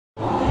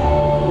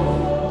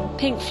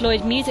Pink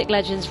Floyd music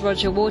legends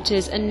Roger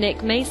Waters and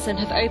Nick Mason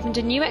have opened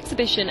a new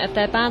exhibition of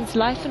their band's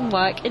life and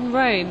work in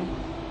Rome.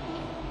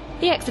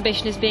 The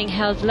exhibition is being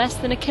held less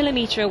than a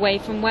kilometre away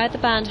from where the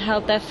band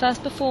held their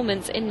first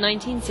performance in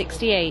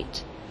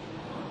 1968.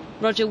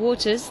 Roger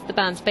Waters, the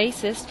band's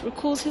bassist,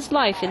 recalls his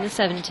life in the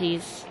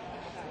 70s.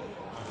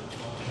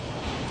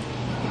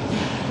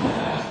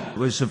 It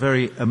was a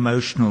very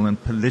emotional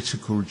and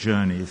political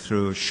journey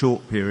through a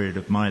short period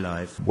of my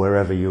life.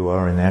 Wherever you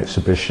are in the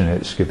exhibition,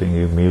 it's giving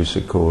you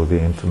music or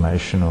the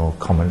information or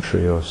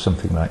commentary or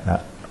something like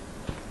that.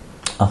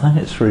 I think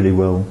it's really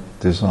well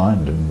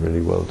designed and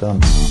really well done.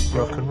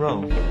 Rock and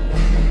roll.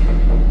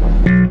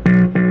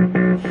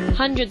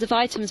 Hundreds of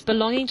items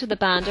belonging to the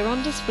band are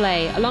on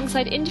display,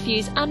 alongside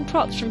interviews and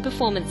props from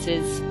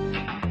performances.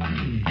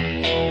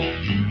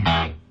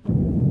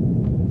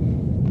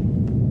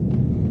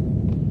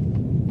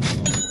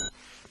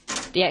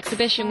 The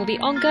exhibition will be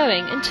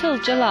ongoing until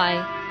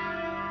July.